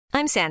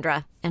I'm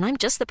Sandra, and I'm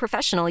just the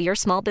professional your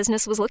small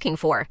business was looking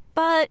for.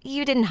 But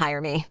you didn't hire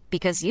me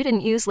because you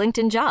didn't use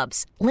LinkedIn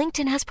Jobs.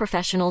 LinkedIn has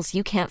professionals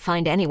you can't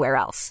find anywhere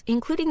else,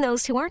 including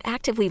those who aren't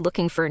actively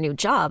looking for a new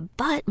job,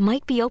 but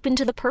might be open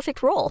to the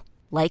perfect role,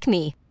 like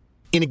me.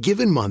 In a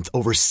given month,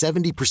 over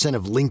 70%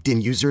 of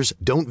LinkedIn users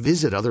don't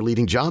visit other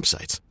leading job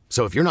sites.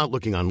 So if you're not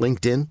looking on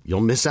LinkedIn,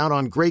 you'll miss out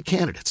on great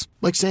candidates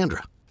like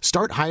Sandra.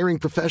 Start hiring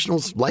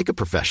professionals like a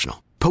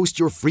professional. Post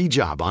your free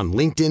job on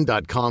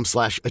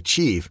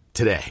linkedin.com/achieve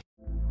today.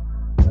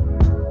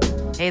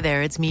 Hey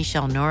there, it's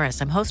Michelle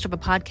Norris. I'm host of a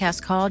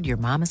podcast called Your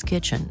Mama's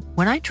Kitchen.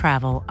 When I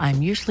travel,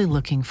 I'm usually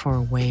looking for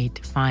a way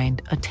to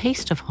find a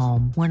taste of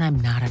home when I'm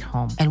not at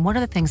home. And one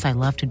of the things I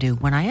love to do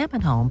when I am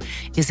at home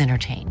is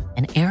entertain.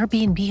 And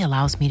Airbnb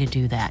allows me to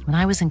do that. When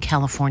I was in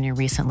California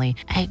recently,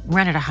 I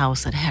rented a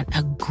house that had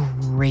a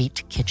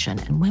great kitchen.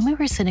 And when we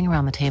were sitting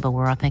around the table, we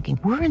were all thinking,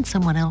 we're in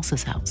someone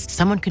else's house.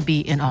 Someone could be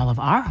in all of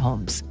our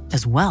homes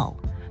as well.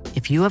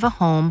 If you have a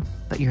home,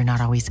 but you're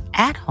not always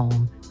at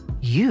home,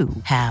 you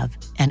have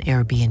an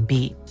Airbnb.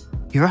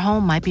 Your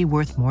home might be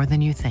worth more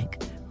than you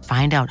think.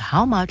 Find out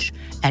how much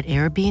at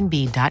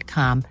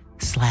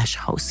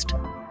airbnb.com/host.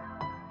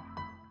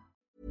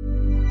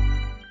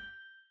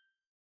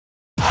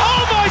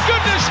 Oh my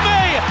goodness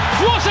me!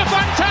 What a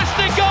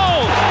fantastic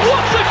goal!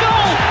 What a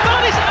goal!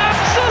 That is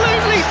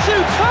absolutely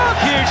superb!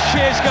 Huge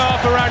cheers go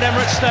up around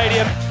Emirates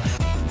Stadium.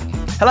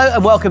 Hello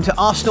and welcome to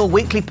Arsenal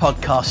Weekly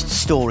Podcast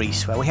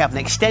Stories, where we have an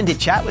extended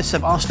chat with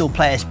some Arsenal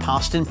players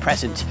past and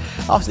present.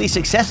 After the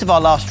success of our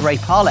last Ray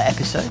Parlour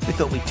episode, we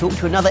thought we'd talk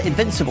to another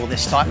Invincible,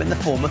 this time in the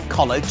form of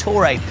Kolo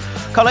Touré.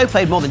 Kolo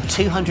played more than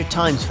 200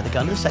 times for the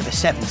Gunners over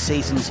 7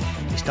 seasons.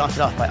 We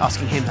started off by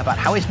asking him about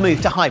how his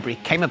move to Highbury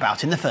came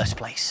about in the first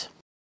place.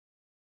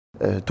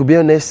 To be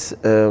honest,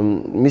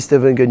 Mr.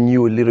 Wenger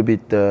knew a little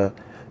bit the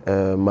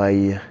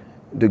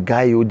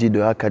guy who did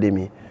the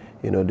academy,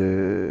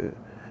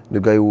 the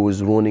guy who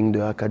was running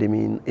the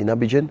academy in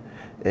Abidjan,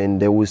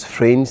 and there was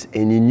friends,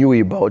 and he knew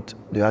about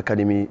the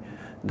academy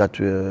that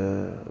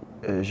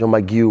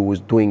Jean-Marc Guillou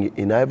was doing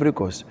in Ivory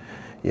Coast,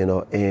 and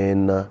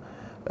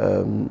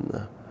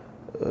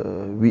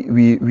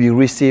we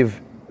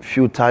received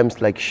few times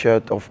like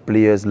shirt of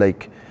players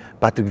like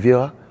Patrick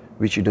Vieira,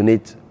 which he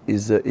donate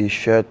his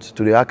shirt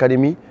to the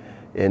academy,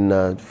 and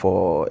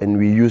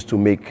we used to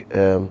make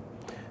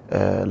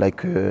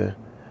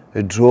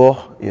a draw,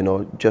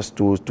 just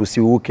to see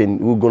who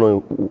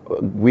gonna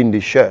win the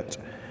shirt,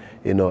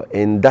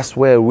 and that's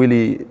where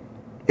really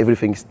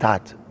everything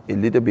start a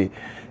little bit,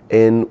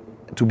 and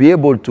to be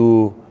able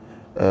to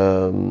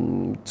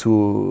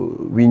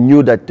we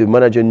knew that the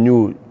manager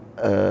knew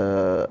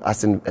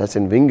Arsene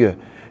Wenger,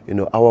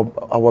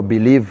 our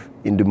belief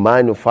in the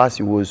mind of us,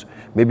 it was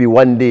maybe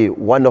one day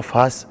one of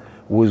us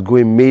was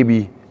going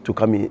maybe to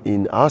come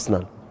in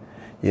Arsenal,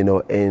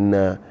 and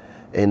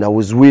I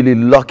was really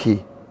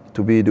lucky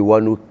to be the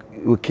one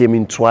who came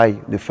in try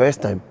the first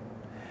time,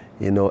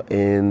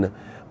 and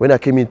when I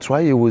came in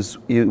try, it was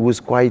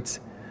quite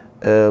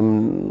a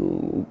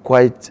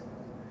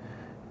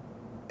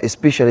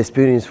special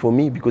experience for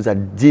me, because I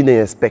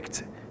didn't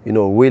expect,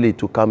 really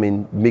to come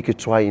and make a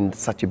try in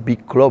such a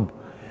big club,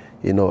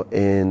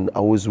 and I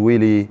was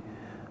really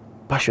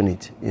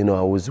passionate,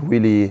 I was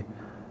really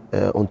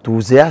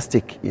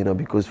enthusiastic,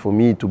 because for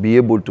me to be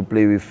able to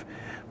play with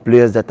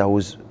players that I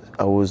was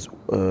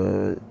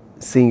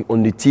seeing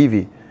on the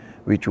TV,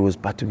 which was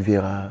Patrick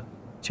Vieira,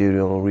 Thierry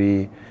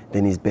Henry,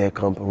 Dennis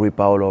Bergkamp, Ray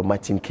Parlour,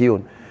 Martin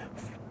Keown.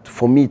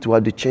 For me to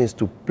have the chance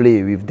to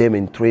play with them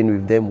and train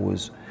with them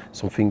was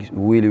something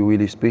really,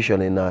 really special,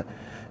 and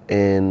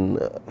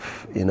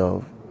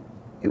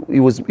it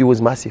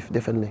was massive,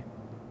 definitely.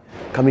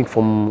 Coming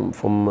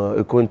from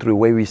a country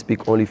where we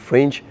speak only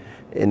French,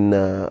 and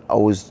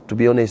to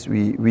be honest,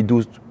 we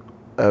do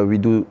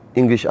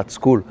English at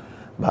school,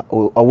 but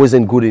I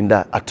wasn't good in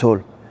that at all.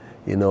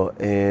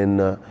 And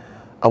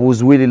I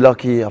was really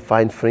lucky. I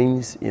find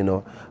friends,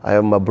 I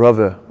have my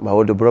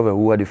older brother,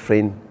 who had a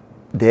friend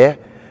there,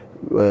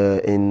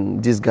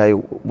 and this guy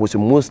was a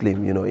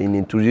Muslim, and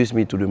introduced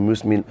me to the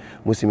Muslim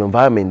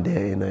environment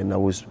there, and I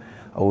was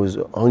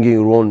hanging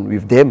around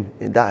with them,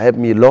 and that helped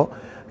me a lot.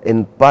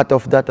 And part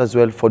of that as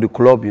well for the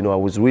club, I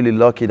was really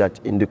lucky that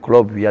in the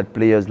club we had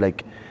players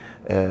like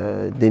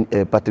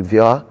Patrick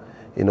Vieira,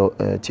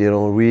 Thierry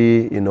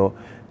Henry,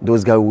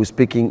 those guys who were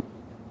speaking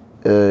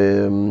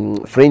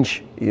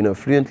French,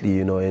 fluently,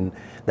 and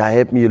that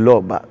helped me a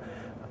lot. But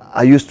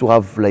I used to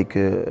have like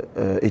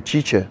a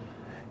teacher,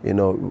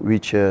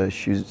 which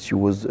she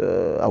was.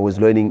 I was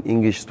learning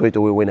English straight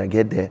away when I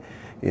get there,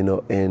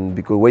 and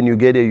because when you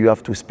get there, you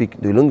have to speak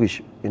the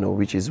language,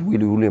 which is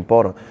really, really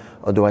important.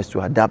 Otherwise, to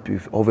adapt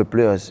with other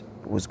players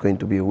was going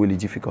to be really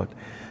difficult.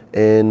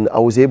 And I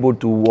was able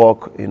to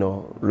walk,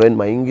 learn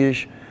my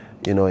English,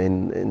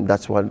 and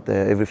that's what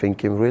everything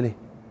came really.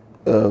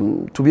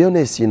 To be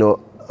honest,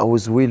 I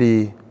was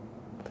really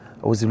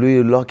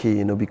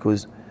lucky,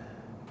 because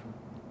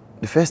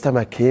the first time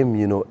I came,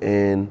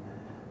 and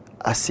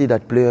I see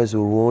that players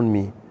around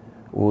me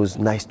was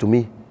nice to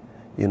me.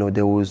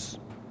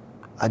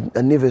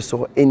 I never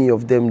saw any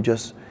of them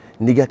just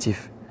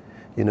negative.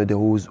 You know, they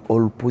was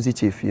all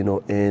positive, you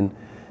know, and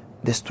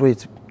they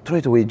straight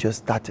away just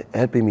started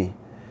helping me,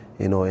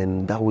 you know,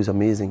 and that was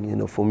amazing, you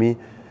know, for me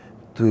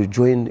to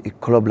join a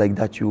club like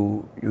that.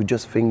 You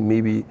just think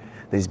maybe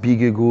there's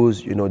bigger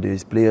goals, you know,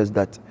 there's players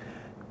that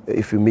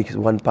if you make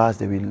one pass,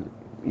 they will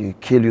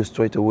kill you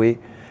straight away.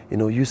 You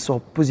know, you saw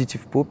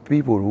positive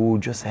people who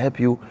just help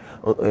you,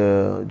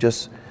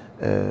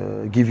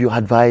 give you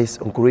advice,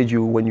 encourage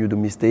you when you do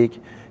mistake,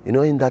 you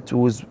know, and that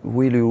was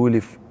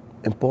really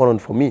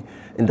important for me.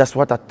 And that's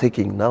what I'm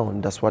taking now,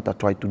 and that's what I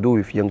try to do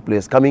with young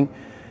players coming,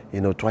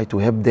 you know, try to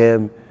help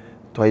them,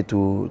 try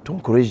to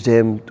encourage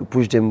them, to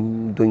push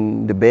them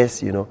doing the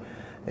best, you know.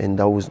 And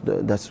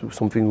that's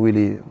something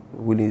really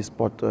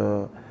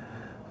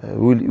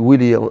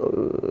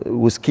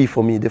was key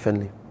for me,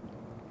 definitely.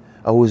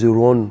 I was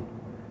around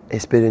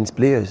experienced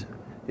players,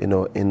 you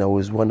know, and I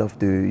was one of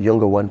the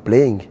younger one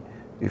playing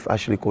with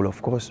Ashley Cole,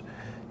 of course,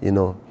 you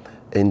know.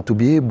 And to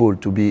be able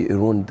to be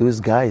around those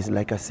guys,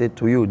 like I said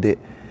to you, they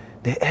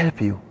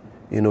help you,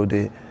 you know,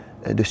 they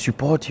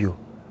support you,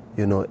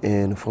 you know.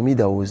 And for me,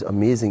 that was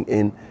amazing.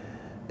 And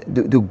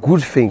the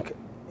good thing,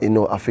 you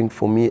know, I think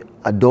for me,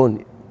 I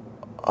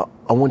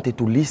wanted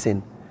to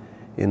listen,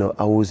 you know.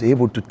 I was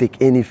able to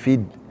take any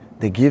feed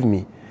they give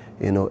me,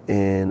 you know,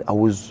 and I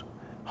was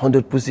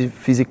 100%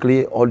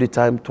 physically all the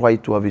time, try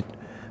to have a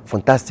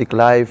fantastic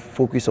life,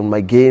 focus on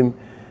my game,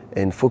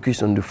 and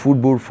focus on the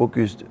football,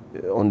 focused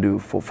on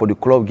for the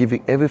club,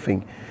 giving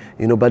everything,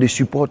 you know. But the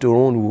support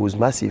around was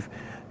massive.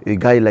 A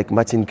guy like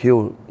Martin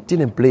Keown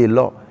didn't play a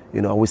lot,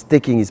 you know. I was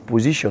taking his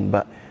position,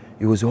 but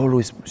he was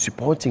always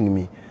supporting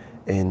me,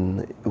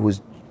 and he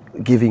was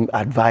giving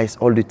advice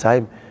all the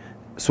time.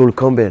 Sol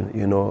Campbell,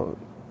 you know,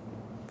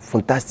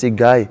 fantastic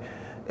guy,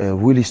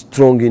 really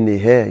strong in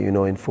the air, you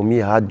know. And for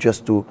me, I had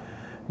just to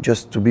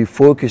be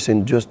focused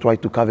and just try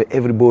to cover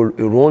every ball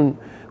around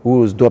who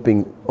was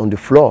dropping on the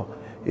floor,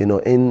 you know.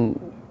 And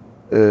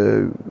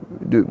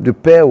the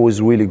pair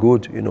was really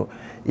good, you know.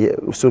 Yeah,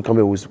 Sol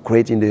Campbell was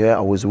great in the air.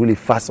 I was really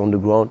fast on the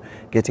ground,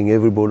 getting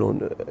every ball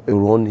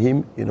around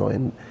him, you know,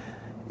 and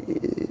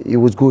it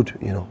was good,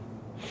 you know.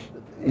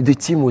 The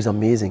team was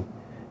amazing,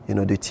 you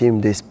know.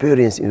 The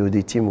experience, you know,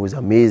 the team was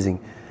amazing,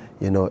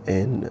 you know.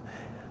 And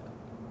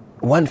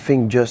one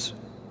thing just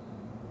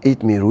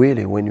hit me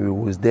really when we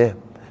was there.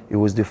 It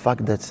was the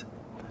fact that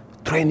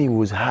training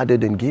was harder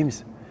than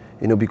games,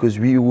 you know, because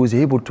we was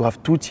able to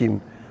have two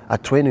teams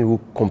at training who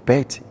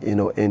compete, you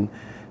know, and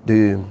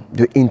the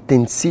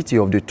intensity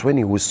of the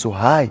training was so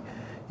high,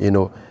 you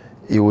know.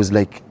 It was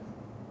like,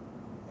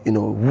 you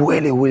know,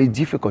 really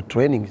difficult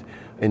trainings.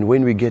 And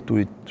when we get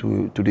to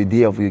the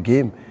day of the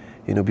game,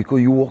 you know, because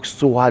you work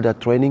so hard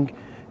at training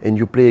and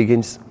you play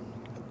against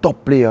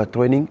top player at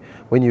training,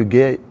 when you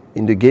get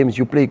in the games,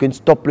 you play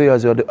against top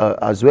players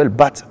as well,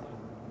 but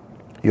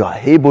you are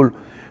able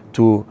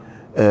to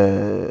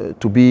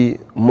be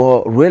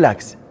more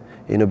relaxed,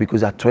 you know,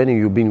 because at training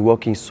you've been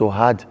working so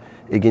hard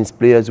against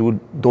players who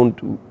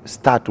don't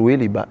start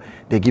really, but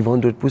they give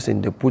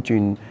 100%. They put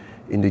you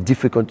in the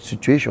difficult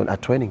situation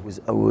at training.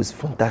 It was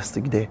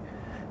fantastic day.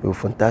 It was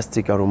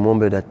fantastic. I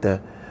remember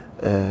that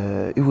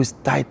it was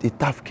a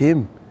tough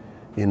game,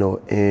 you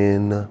know,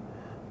 and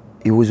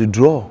it was a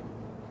draw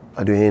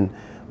at the end.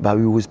 But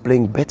we was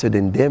playing better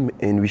than them,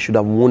 and we should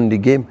have won the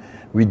game.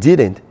 We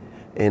didn't.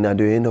 And at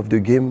the end of the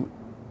game,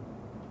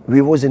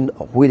 we wasn't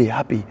really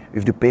happy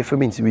with the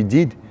performance we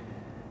did.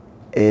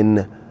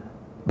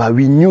 But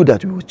we knew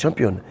that we were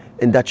champion,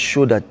 and that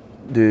showed that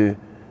the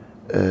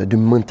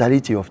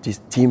mentality of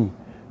this team.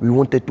 We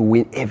wanted to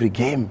win every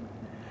game,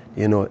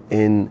 you know.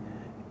 And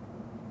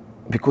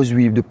because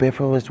the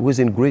performance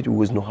wasn't great, we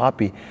was not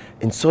happy.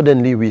 And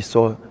suddenly we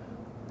saw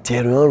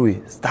Thierry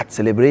Henry start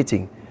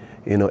celebrating,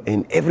 you know,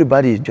 and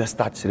everybody just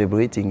started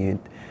celebrating it,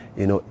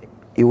 you know.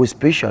 It was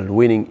special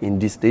winning in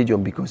this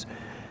stadium because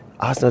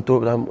Arsenal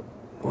told them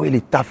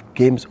really tough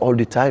games all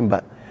the time,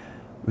 but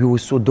we were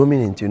so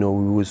dominant, you know.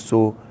 We were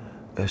so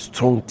a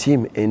strong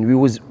team, and we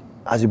was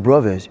as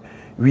brothers.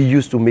 We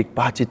used to make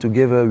party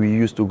together. We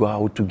used to go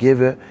out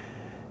together.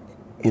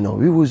 You know,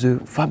 we was a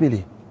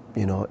family,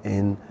 you know.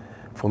 And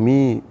for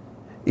me,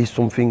 it's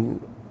something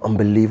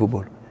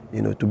unbelievable,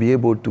 you know, to be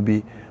able to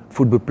be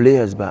football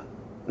players, but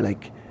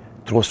like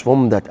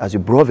transform that as a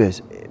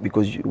brothers,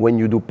 because when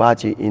you do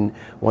party in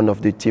one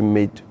of the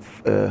teammate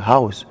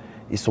house,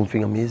 it's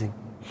something amazing.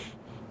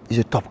 He's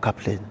a top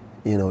captain,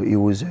 you know. He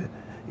was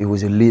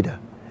a leader,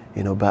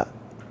 you know, but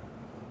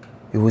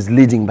he was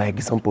leading by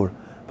example.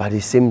 But at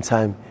the same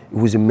time, he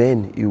was a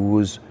man. He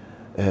was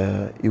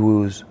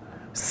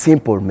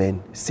simple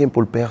man,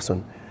 simple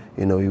person,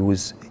 you know.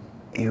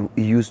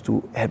 He used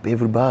to help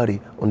everybody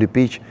on the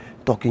pitch,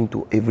 talking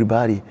to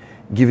everybody,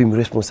 give him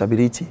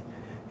responsibility,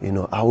 you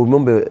know. I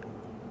remember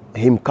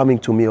him coming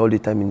to me all the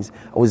time.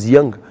 I was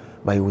young,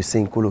 but he was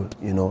saying, Kolo,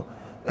 you know,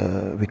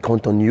 we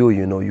count on you,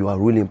 you know, you are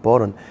really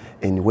important.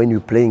 And when you're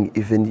playing,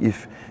 even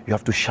if you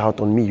have to shout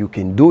on me, you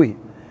can do it,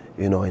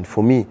 you know. And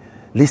for me,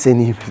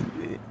 listening,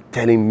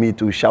 telling me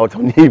to shout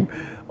on him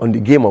on the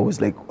game, I was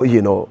like, oh,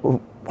 you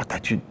know,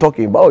 what are you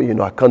talking about? You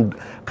know, I can't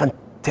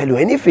tell you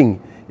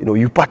anything. You know,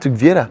 you Patrick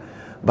Vieira.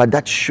 But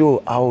that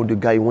showed how the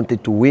guy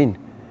wanted to win.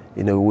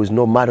 You know, it was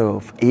no matter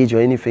of age or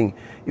anything.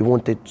 He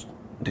wanted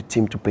the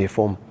team to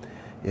perform.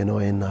 You know,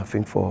 and I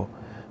think for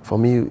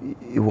me,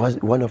 it was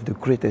one of the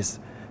greatest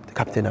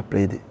captain I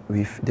played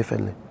with,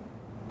 definitely.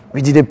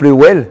 We didn't play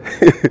well.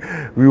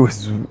 we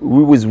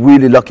was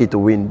really lucky to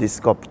win this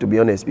cup, to be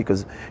honest,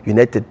 because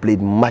United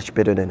played much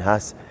better than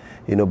us.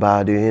 You know,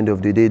 by the end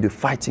of the day, the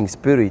fighting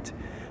spirit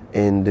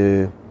and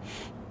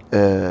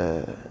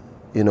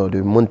you know,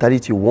 the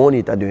mentality won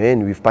it at the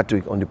end with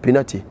Patrick on the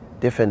penalty,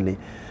 definitely.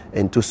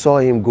 And to saw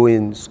him go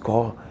and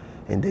score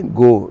and then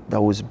go, that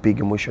was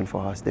big emotion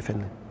for us,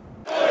 definitely.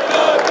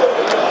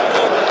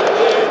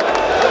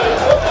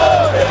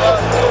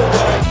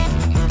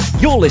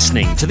 You're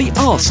listening to the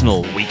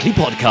Arsenal Weekly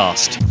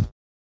Podcast.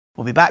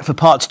 We'll be back for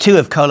part 2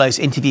 of Kolo's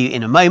interview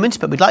in a moment,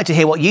 but we'd like to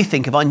hear what you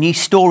think of our new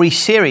story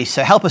series.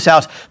 So help us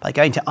out by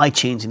going to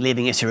iTunes and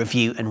leaving us a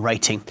review and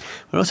rating.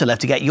 We'd also love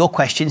to get your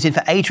questions in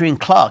for Adrian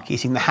Clark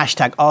using the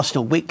hashtag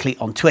Arsenal Weekly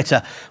on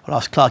Twitter. We'll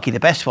ask Clarky the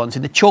best ones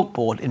in the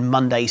chalkboard in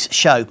Monday's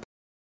show.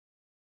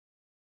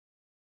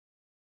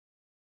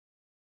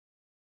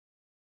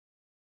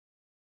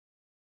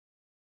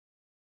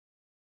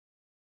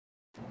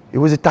 It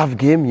was a tough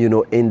game, you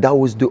know, and that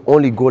was the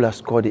only goal I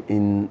scored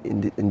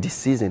in this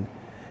season.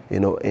 You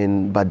know,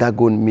 but that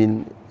goal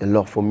mean a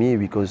lot for me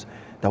because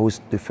that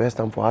was the first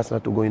time for Arsenal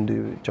to go in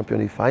the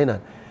Champions League final,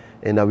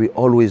 and I will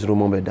always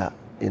remember that.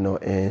 You know,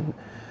 and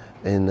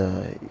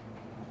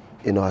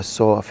you know,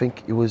 I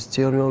think it was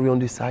Thierry Henry on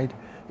this side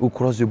who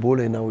crossed the ball,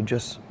 and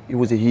it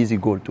was an easy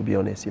goal, to be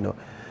honest. You know,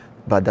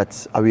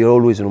 but I will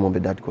always remember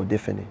that goal,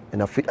 definitely,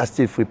 and I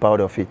still feel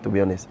proud of it, to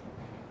be honest.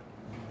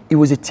 It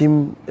was a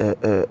team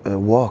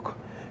work.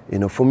 You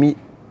know, for me,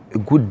 a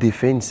good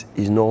defense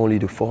is not only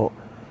the four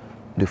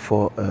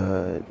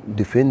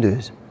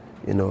defenders,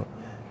 you know,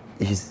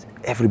 is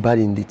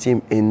everybody in the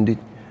team, and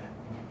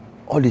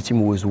all the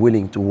team was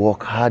willing to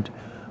work hard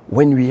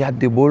when we had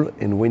the ball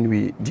and when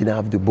we didn't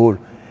have the ball,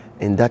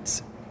 and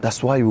that's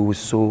why we were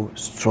so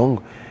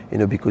strong, you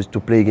know, because to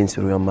play against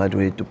Real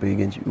Madrid, to play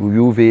against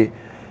Juve,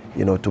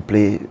 you know, to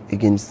play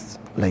against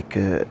like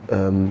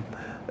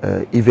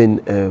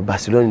even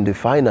Barcelona in the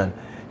final,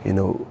 you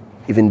know,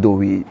 even though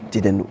we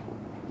didn't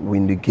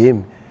win the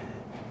game.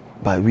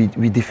 But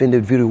we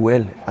defended very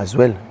well as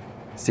well.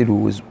 Still,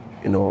 we was,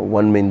 you know,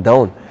 one man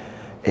down,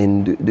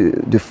 and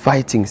the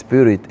fighting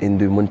spirit and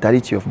the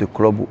mentality of the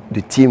club,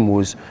 the team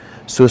was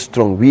so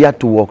strong. We had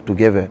to work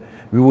together.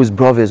 We was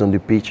brothers on the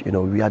pitch. You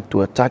know, we had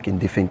to attack and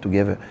defend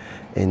together,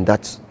 and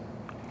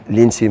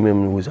Lindsay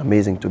was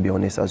amazing, to be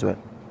honest, as well.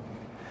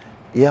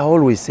 Yeah, I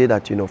always say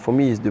that, you know, for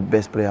me, he's the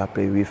best player I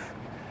play with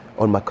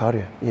on my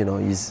career. You know,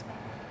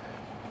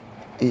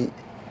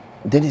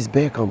 Dennis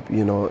Bergkamp,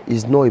 you know,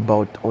 is not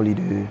about only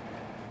the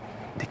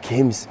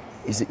games.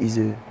 He's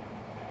a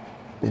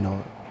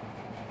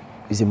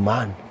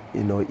man.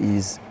 You know,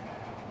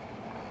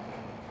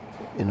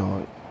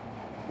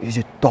 he's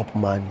a top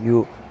man.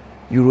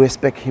 You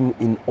respect him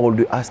in all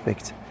the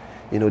aspects.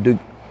 You know,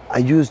 I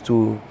used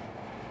to.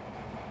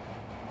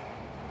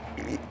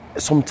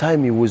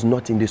 Sometimes he was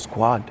not in the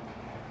squad,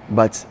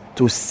 but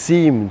to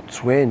see him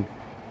train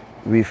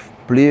with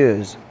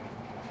players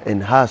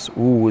and us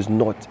who was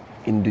not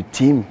in the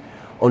team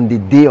on the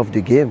day of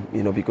the game,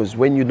 you know, because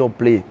when you don't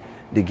play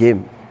the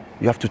game,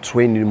 you have to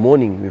train in the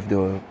morning with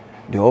the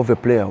other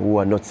player who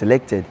are not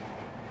selected.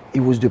 He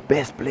was the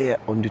best player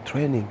on the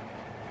training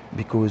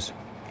because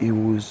he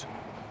was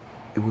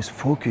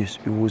focused,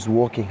 he was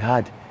working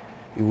hard,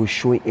 he was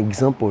showing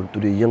example to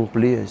the young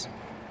players,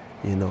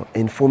 you know.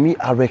 And for me,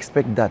 I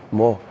respect that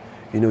more.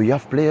 You know, you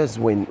have players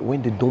when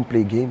they don't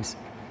play games,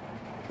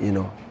 you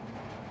know,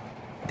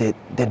 they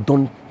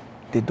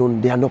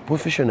are not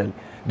professional.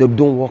 They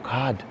don't work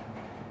hard,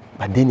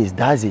 but Dennis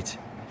does it,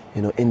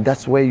 you know, and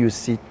that's where you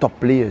see top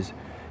players,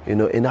 you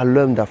know. And I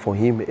learned that from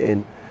him,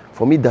 and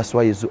for me, that's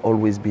why he's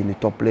always been a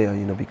top player,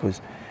 you know,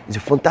 because he's a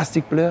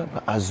fantastic player,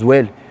 but as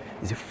well,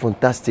 he's a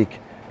fantastic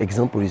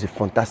example. He's a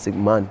fantastic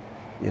man,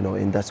 you know,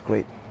 and that's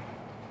great.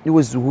 It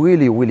was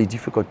really, really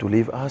difficult to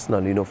leave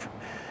Arsenal, you know,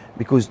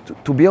 because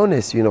to be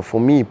honest, you know,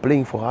 for me,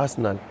 playing for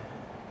Arsenal,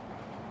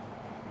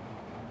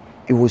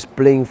 it was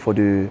playing for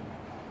the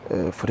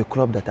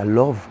club that I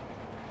love,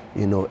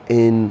 you know,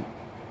 and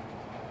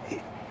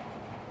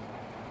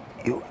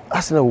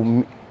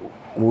Arsenal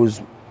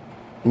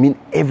mean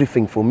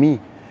everything for me,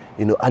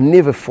 you know. I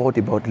never thought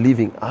about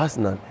leaving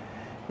Arsenal,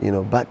 you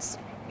know, but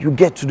you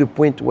get to the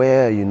point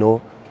where, you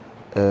know,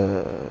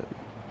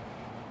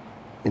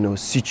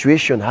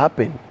 situation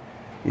happen,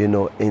 you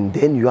know, and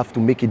then you have to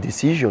make a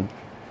decision,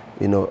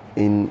 you know,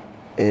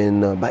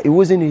 but it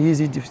wasn't an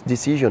easy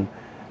decision,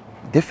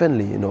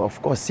 definitely, you know.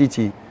 Of course,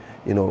 City,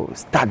 you know,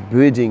 start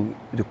building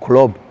the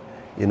club,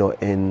 you know,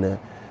 and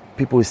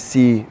people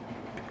see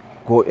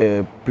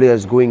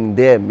players going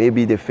there.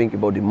 Maybe they think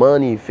about the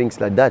money, things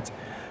like that.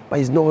 But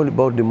it's not all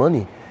about the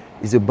money.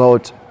 It's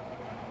about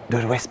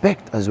the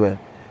respect as well.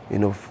 You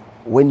know,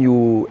 when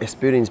you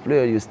experience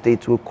player, you stay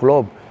to a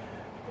club,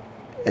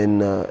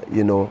 And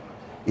you know,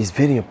 it's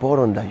very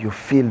important that you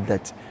feel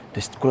that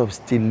the club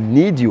still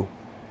need you,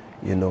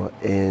 you know,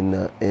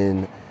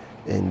 and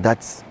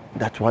that's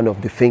one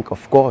of the things,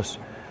 of course.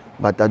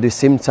 But at the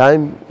same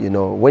time, you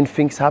know, when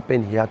things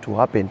happen, it had to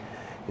happen,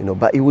 you know.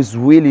 But it was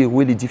really,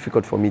 really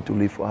difficult for me to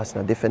leave for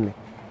Arsenal, definitely.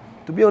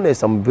 To be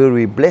honest, I'm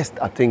very blessed.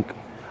 I think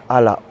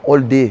Allah all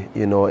day,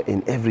 you know,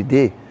 and every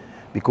day,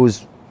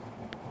 because,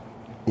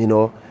 you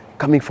know,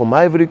 coming from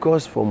Ivory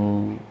Coast,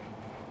 from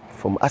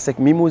ASEC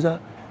Mimosa,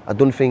 I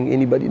don't think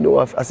anybody know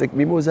of ASEC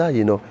Mimosa,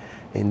 you know,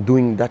 and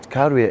doing that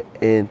career.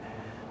 And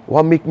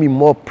what makes me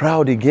more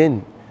proud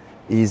again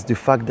is the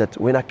fact that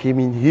when I came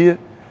in here,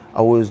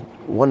 I was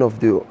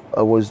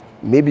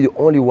maybe the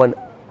only one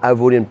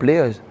Ivorian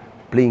players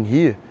playing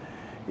here,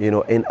 you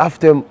know. And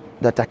after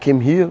that I came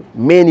here,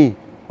 many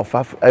of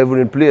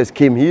Ivorian players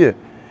came here,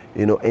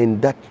 you know,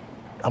 and that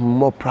I'm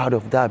more proud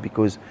of that,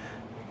 because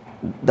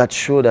that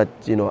shows that,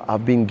 you know,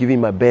 I've been giving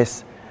my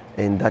best,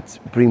 and that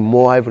bring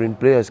more Ivorian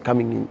players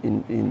coming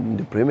in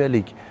the Premier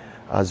League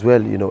as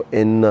well, you know.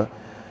 And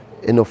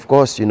of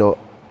course, you know,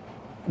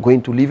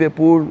 going to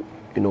Liverpool,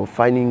 you know,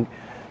 finding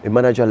a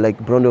manager like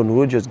Brendan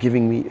Rodgers,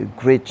 giving me a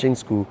great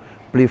chance to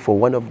play for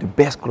one of the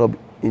best clubs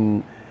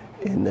in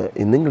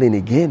England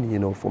again, you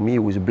know. For me, it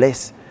was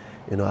blessed.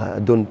 You know, I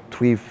done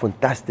 3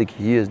 fantastic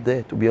years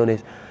there, to be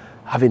honest.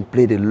 I haven't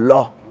played a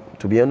lot,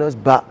 to be honest,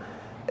 but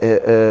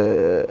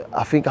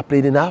I think I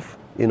played enough,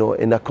 you know,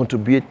 and I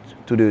contribute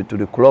to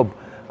the club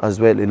as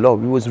well a lot.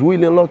 We was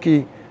really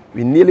unlucky.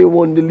 We nearly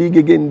won the league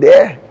again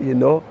there, you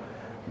know,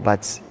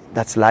 but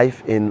that's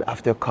life. And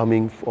after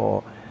coming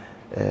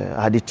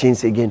I had a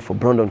chance again for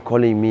Brandon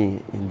calling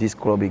me in this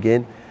club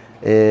again,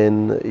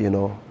 and you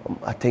know,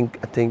 I thank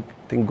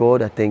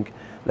God. I think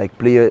like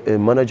a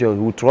manager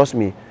who trusts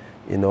me,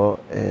 you know,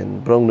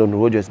 and Brendan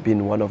Rodgers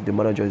been one of the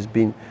managers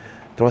been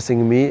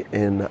trusting me,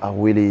 and I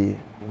really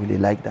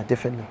like that,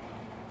 definitely.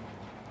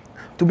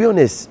 To be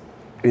honest,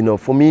 you know,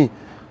 for me,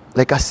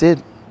 like I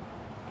said,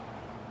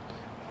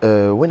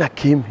 when I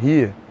came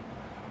here,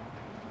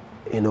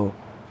 you know,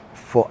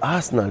 for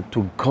Arsenal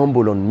to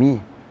gamble on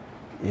me,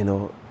 you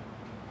know,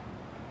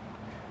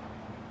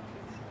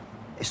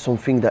 it's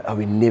something that I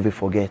will never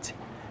forget,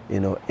 you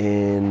know.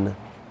 And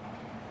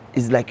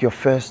it's like your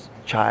first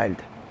child,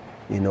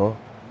 you know.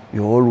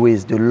 You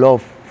always, the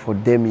love for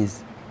them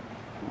is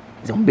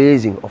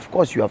amazing. Of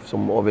course, you have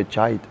some other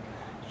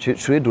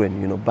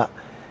children, you know, but,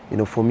 you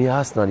know, for me,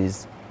 Arsenal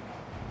is,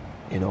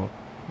 you know,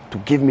 to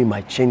give me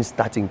my chance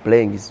starting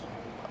playing is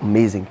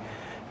amazing.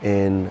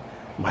 And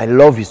my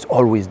love is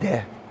always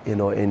there, you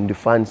know, and the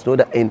fans know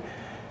that. And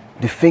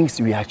the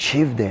things we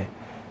achieved there,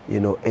 you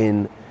know,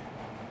 and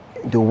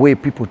the way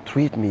people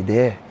treat me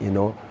there, you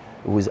know,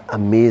 it was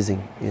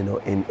amazing, you know.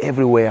 And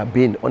everywhere I've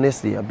been,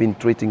 honestly, I've been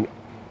treating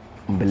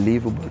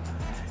unbelievable,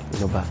 you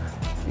know. But,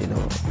 you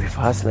know, with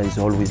Arsenal, it's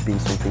always been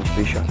something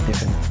special,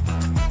 definitely.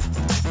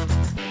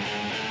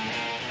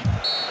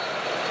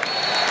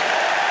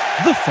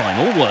 The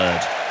final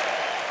word.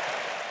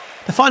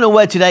 The final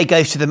word today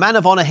goes to the man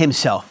of honour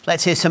himself.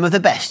 Let's hear some of the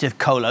best of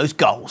Kolo's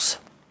goals.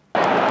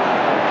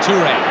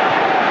 Touré.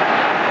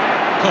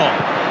 Cole.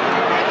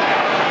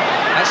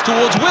 That's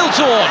towards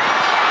Wiltord.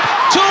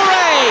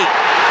 Touré!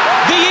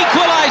 The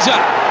equaliser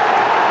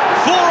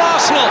for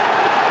Arsenal.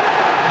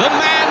 The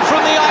man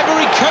from the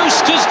Ivory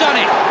Coast has done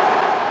it.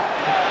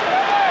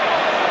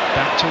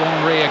 Back to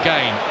Henry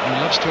again. He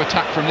loves to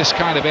attack from this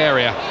kind of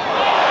area.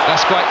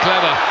 That's quite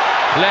clever.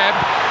 Leb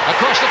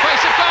across the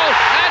face of goal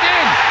and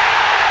in.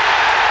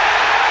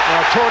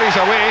 Well, Touré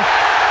away.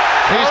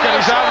 He's got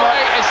his arm up.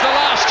 It's the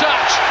last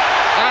touch,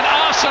 and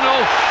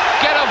Arsenal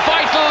get a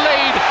vital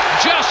lead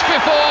just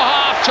before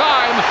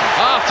half-time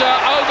after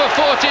over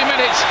 40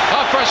 minutes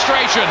of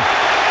frustration.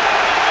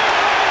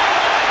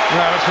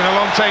 Well, it's been a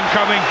long time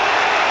coming.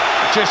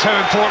 Just how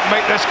important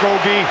might this goal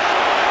be?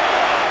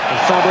 And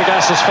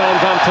Fabregas has found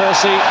Van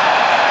Persie.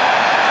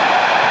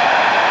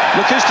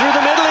 Look who's through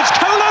the middle, it's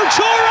Kolo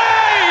Touré!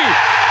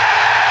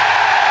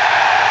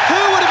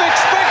 Who would have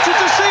expected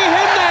to see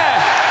him there?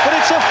 But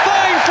it's a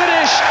fine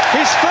finish,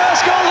 his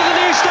first goal at the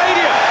new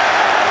stadium.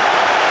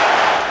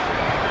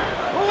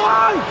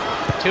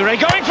 Touré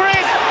going for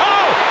it!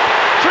 Oh!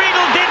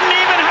 Friedel didn't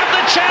even have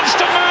the chance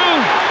to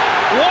move!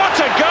 What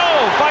a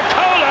goal by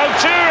Kolo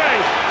Touré!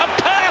 A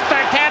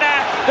perfect header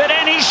that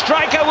any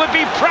striker would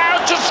be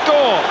proud to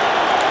score!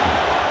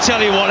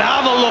 Tell you what,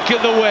 have a look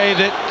at the way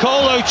that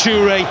Kolo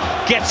Touré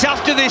gets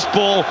after this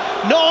ball,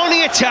 not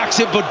only attacks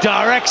it but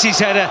directs his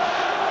header.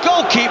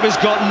 Goalkeeper's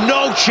got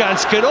no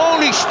chance, can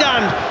only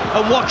stand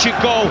and watch it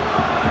go.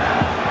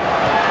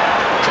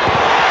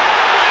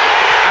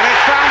 And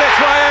it's found its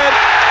way in.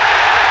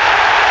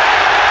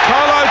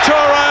 Kolo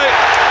Touré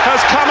has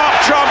come up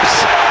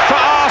trumps for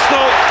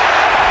Arsenal.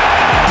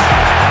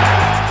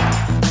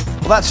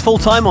 Well, that's full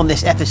time on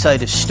this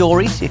episode of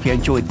Stories. If you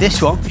enjoyed this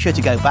one, be sure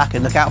to go back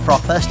and look out for our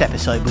first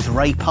episode with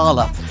Ray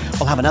Parlour.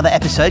 We'll have another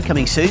episode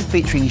coming soon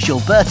featuring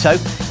Gilberto.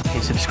 You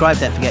can subscribe,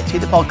 don't forget, to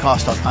the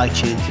podcast on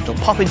iTunes. It'll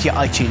pop into your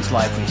iTunes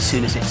library as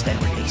soon as it's then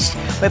released.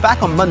 We're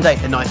back on Monday,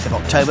 the 9th of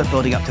October,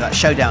 building up to that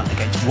showdown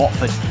against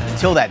Watford. And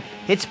until then,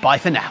 it's bye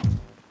for now.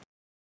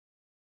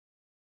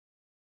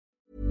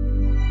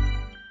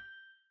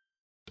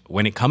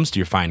 When it comes to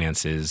your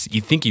finances,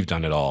 you think you've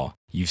done it all.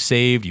 You've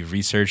saved, you've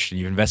researched,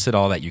 and you've invested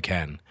all that you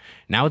can.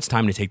 Now it's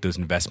time to take those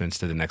investments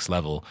to the next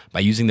level by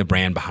using the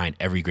brand behind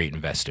every great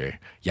investor,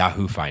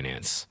 Yahoo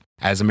Finance.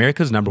 As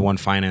America's #1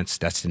 finance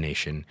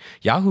destination,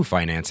 Yahoo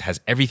Finance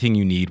has everything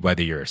you need,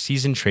 whether you're a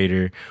seasoned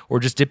trader or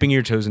just dipping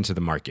your toes into the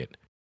market.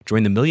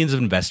 Join the millions of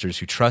investors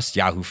who trust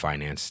Yahoo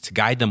Finance to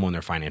guide them on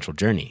their financial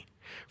journey.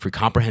 For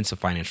comprehensive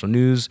financial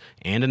news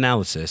and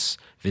analysis,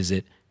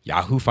 visit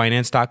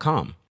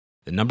yahoofinance.com.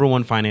 The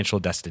 #1 financial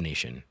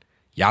destination,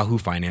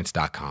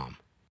 yahoofinance.com.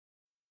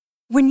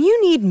 When you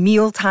need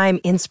mealtime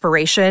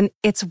inspiration,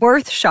 it's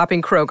worth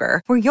shopping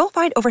Kroger, where you'll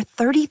find over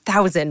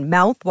 30,000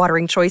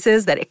 mouth-watering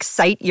choices that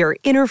excite your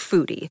inner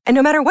foodie. And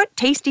no matter what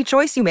tasty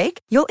choice you make,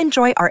 you'll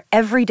enjoy our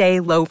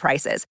everyday low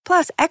prices,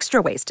 plus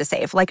extra ways to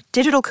save, like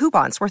digital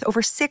coupons worth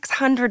over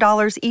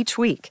 $600 each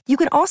week. You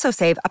can also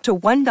save up to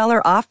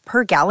 $1 off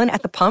per gallon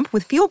at the pump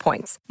with fuel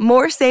points.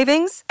 More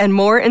savings and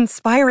more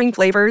inspiring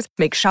flavors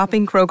make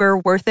shopping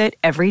Kroger worth it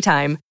every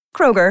time.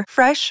 Kroger,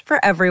 fresh for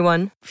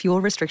everyone.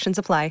 Fuel restrictions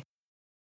apply.